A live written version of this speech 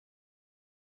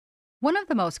One of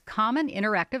the most common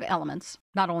interactive elements,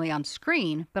 not only on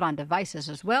screen but on devices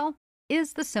as well,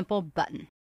 is the simple button.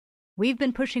 We've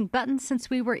been pushing buttons since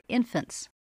we were infants.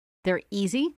 They're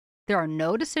easy, there are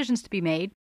no decisions to be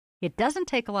made, it doesn't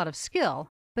take a lot of skill,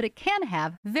 but it can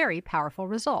have very powerful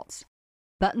results.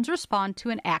 Buttons respond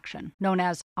to an action known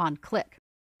as on-click.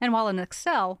 And while in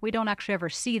Excel we don't actually ever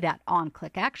see that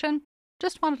on-click action,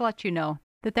 just wanted to let you know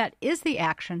that that is the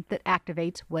action that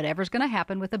activates whatever's going to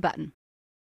happen with a button.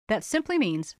 That simply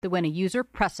means that when a user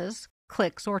presses,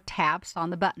 clicks, or taps on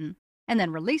the button and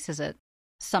then releases it,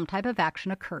 some type of action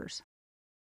occurs.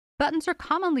 Buttons are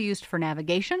commonly used for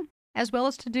navigation, as well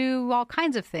as to do all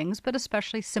kinds of things, but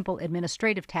especially simple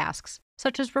administrative tasks,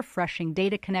 such as refreshing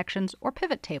data connections or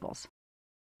pivot tables.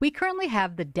 We currently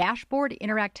have the Dashboard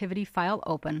Interactivity file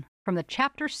open from the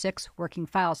Chapter 6 Working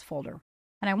Files folder,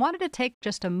 and I wanted to take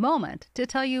just a moment to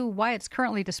tell you why it's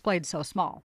currently displayed so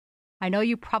small. I know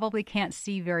you probably can't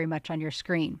see very much on your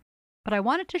screen, but I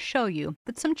wanted to show you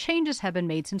that some changes have been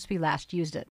made since we last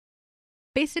used it.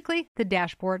 Basically, the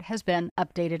dashboard has been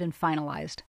updated and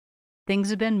finalized. Things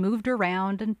have been moved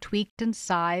around and tweaked and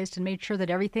sized and made sure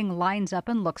that everything lines up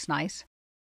and looks nice.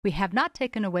 We have not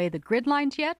taken away the grid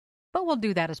lines yet, but we'll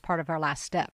do that as part of our last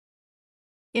step.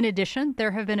 In addition,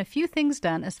 there have been a few things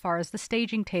done as far as the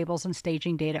staging tables and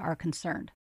staging data are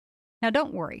concerned. Now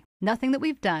don't worry, nothing that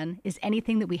we've done is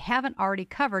anything that we haven't already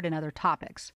covered in other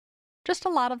topics. Just a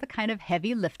lot of the kind of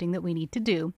heavy lifting that we need to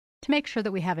do to make sure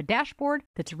that we have a dashboard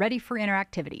that's ready for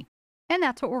interactivity. And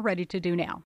that's what we're ready to do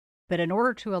now. But in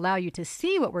order to allow you to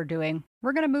see what we're doing,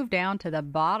 we're going to move down to the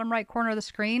bottom right corner of the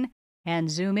screen and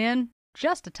zoom in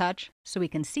just a touch so we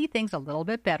can see things a little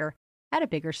bit better at a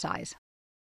bigger size.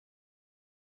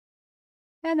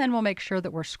 And then we'll make sure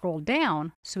that we're scrolled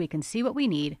down so we can see what we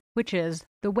need, which is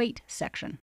the weight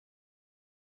section.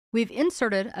 We've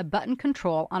inserted a button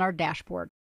control on our dashboard.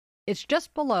 It's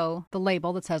just below the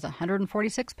label that says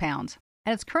 146 pounds,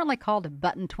 and it's currently called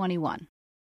Button 21.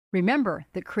 Remember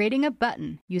that creating a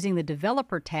button using the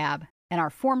Developer tab and our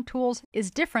form tools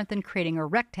is different than creating a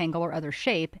rectangle or other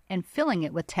shape and filling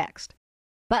it with text.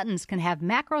 Buttons can have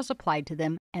macros applied to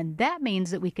them, and that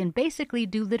means that we can basically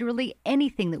do literally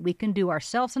anything that we can do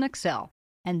ourselves in Excel,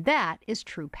 and that is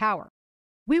true power.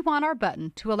 We want our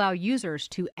button to allow users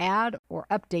to add or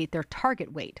update their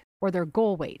target weight or their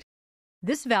goal weight.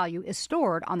 This value is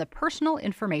stored on the Personal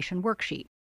Information worksheet.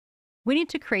 We need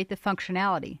to create the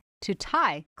functionality to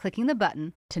tie clicking the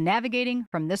button to navigating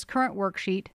from this current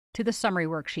worksheet to the summary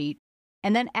worksheet,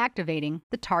 and then activating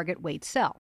the target weight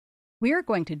cell. We are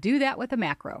going to do that with a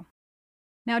macro.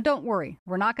 Now don't worry,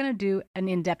 we're not going to do an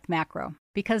in-depth macro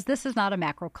because this is not a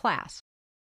macro class.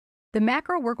 The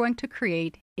macro we're going to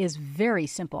create is very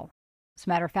simple. As a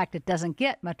matter of fact, it doesn't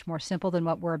get much more simple than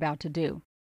what we're about to do.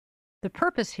 The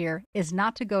purpose here is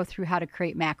not to go through how to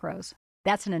create macros.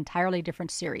 That's an entirely different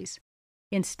series.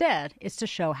 Instead, it's to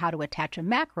show how to attach a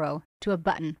macro to a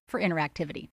button for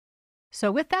interactivity.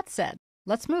 So with that said,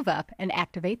 let's move up and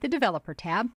activate the Developer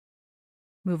tab,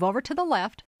 move over to the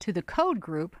left to the Code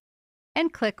group,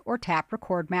 and click or tap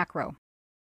Record Macro.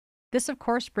 This, of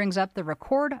course, brings up the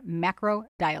Record Macro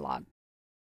dialog.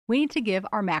 We need to give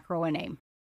our macro a name.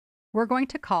 We're going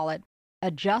to call it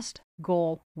Adjust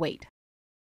Goal Weight.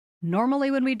 Normally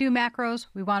when we do macros,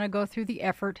 we want to go through the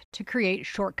effort to create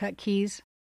shortcut keys,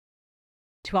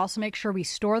 to also make sure we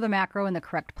store the macro in the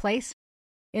correct place.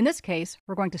 In this case,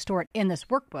 we're going to store it in this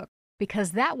workbook,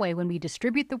 because that way when we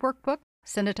distribute the workbook,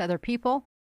 send it to other people,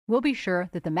 we'll be sure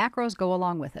that the macros go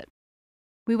along with it.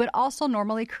 We would also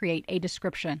normally create a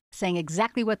description saying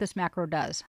exactly what this macro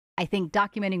does. I think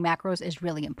documenting macros is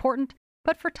really important,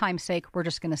 but for time's sake, we're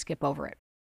just going to skip over it.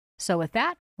 So with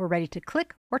that, we're ready to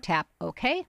click or tap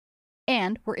OK,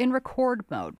 and we're in record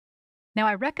mode. Now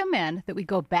I recommend that we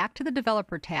go back to the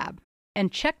Developer tab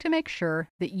and check to make sure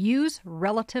that Use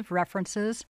Relative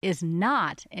References is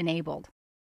not enabled.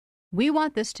 We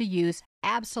want this to use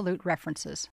absolute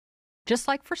references. Just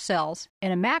like for cells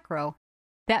in a macro,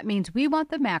 that means we want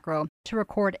the macro to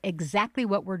record exactly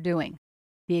what we're doing,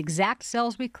 the exact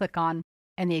cells we click on,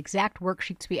 and the exact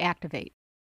worksheets we activate.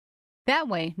 That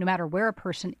way, no matter where a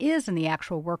person is in the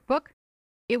actual workbook,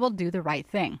 it will do the right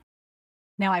thing.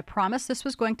 Now, I promised this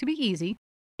was going to be easy,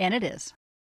 and it is.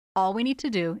 All we need to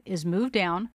do is move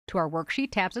down to our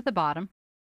worksheet tabs at the bottom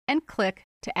and click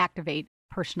to activate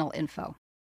Personal Info.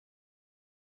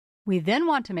 We then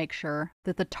want to make sure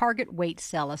that the target weight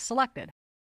cell is selected.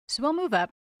 So we'll move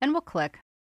up and we'll click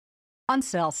on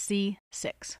cell C6.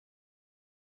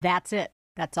 That's it.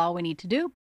 That's all we need to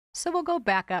do. So we'll go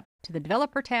back up to the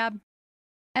Developer tab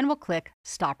and we'll click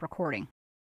Stop Recording.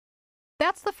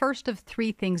 That's the first of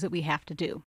 3 things that we have to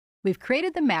do. We've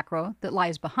created the macro that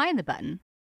lies behind the button.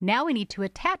 Now we need to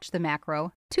attach the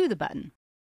macro to the button.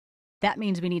 That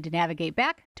means we need to navigate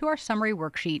back to our summary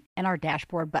worksheet and our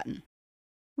dashboard button.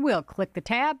 We'll click the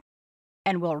tab,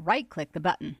 and we'll right-click the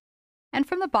button. And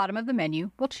from the bottom of the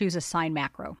menu, we'll choose Assign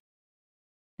Macro.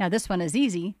 Now this one is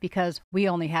easy because we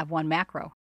only have one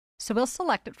macro. So we'll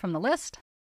select it from the list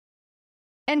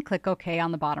and click OK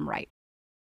on the bottom right.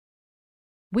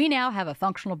 We now have a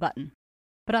functional button.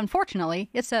 But unfortunately,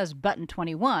 it says Button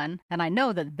 21, and I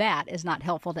know that that is not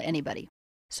helpful to anybody.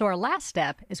 So our last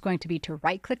step is going to be to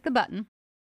right-click the button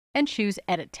and choose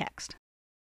Edit Text.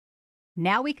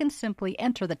 Now we can simply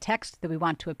enter the text that we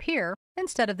want to appear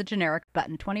instead of the generic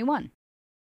Button 21.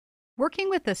 Working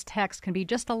with this text can be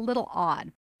just a little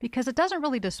odd because it doesn't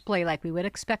really display like we would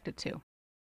expect it to.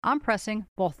 I'm pressing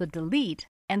both the Delete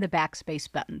and the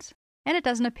Backspace buttons, and it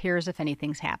doesn't appear as if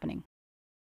anything's happening.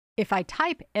 If I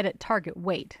type Edit Target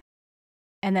Weight,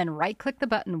 and then right-click the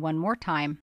button one more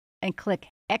time, and click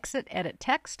Exit Edit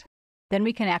Text, then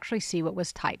we can actually see what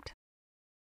was typed.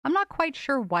 I'm not quite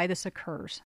sure why this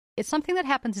occurs. It's something that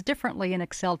happens differently in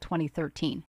Excel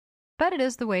 2013, but it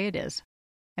is the way it is.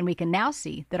 And we can now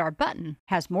see that our button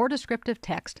has more descriptive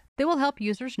text that will help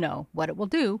users know what it will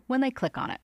do when they click on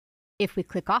it. If we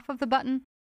click off of the button,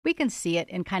 we can see it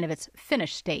in kind of its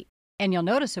finished state. And you'll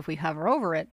notice if we hover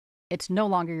over it, it's no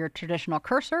longer your traditional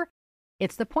cursor,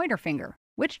 it's the pointer finger,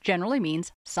 which generally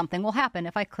means something will happen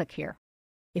if I click here.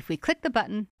 If we click the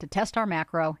button to test our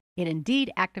macro, it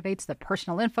indeed activates the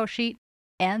personal info sheet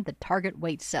and the target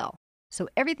weight cell. So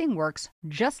everything works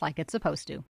just like it's supposed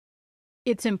to.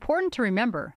 It's important to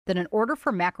remember that in order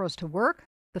for macros to work,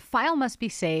 the file must be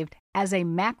saved as a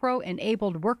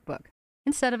macro-enabled workbook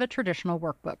instead of a traditional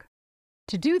workbook.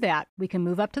 To do that, we can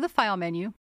move up to the File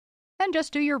menu and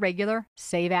just do your regular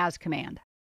Save As command.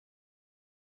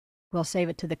 We'll save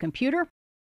it to the computer,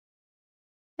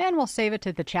 and we'll save it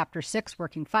to the Chapter 6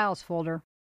 Working Files folder.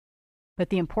 But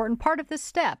the important part of this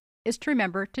step is to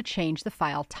remember to change the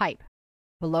file type.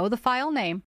 Below the file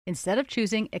name, instead of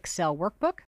choosing Excel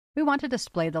Workbook, we want to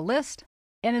display the list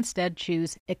and instead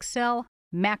choose Excel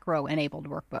Macro-Enabled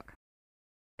Workbook.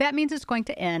 That means it's going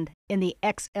to end in the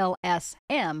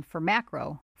XLSM for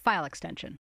macro file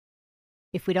extension.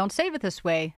 If we don't save it this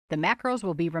way, the macros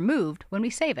will be removed when we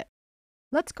save it.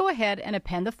 Let's go ahead and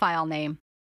append the file name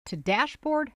to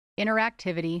Dashboard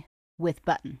Interactivity with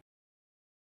Button.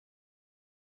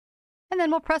 And then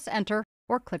we'll press Enter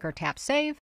or click or tap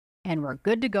Save, and we're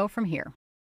good to go from here.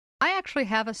 I actually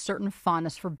have a certain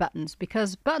fondness for buttons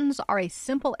because buttons are a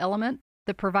simple element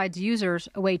that provides users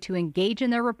a way to engage in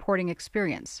their reporting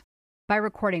experience. By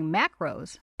recording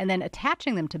macros and then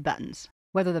attaching them to buttons,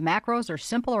 whether the macros are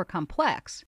simple or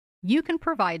complex, you can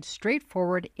provide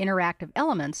straightforward interactive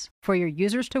elements for your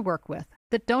users to work with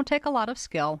that don't take a lot of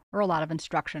skill or a lot of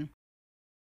instruction.